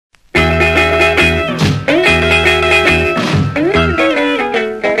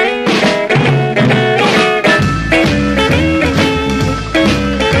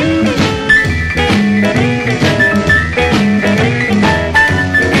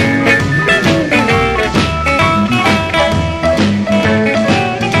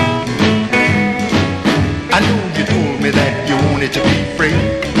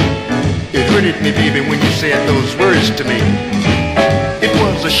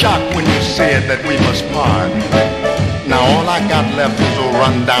shocked when you said that we must part. Now all I got left is a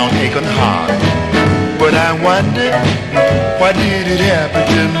run-down aching heart. But I wonder, why did it happen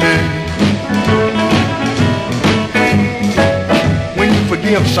to me? When you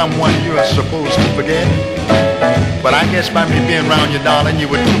forgive someone you're supposed to forget, but I guess by me being around you, darling, you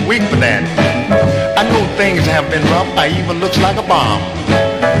were too weak for that. I know things have been rough, I even looks like a bomb.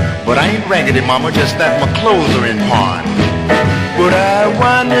 But I ain't raggedy, mama, just that my clothes are in pawn. But I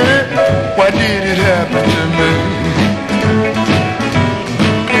wonder, why did it happen to me?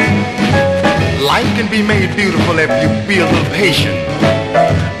 Life can be made beautiful if you be a little patient.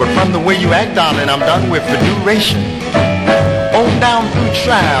 But from the way you act, darling, I'm done with the duration. On down through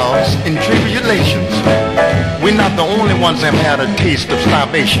trials and tribulations, we're not the only ones that have had a taste of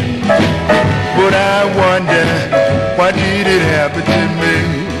starvation. But I wonder, why did it happen to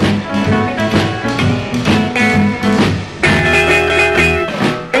me?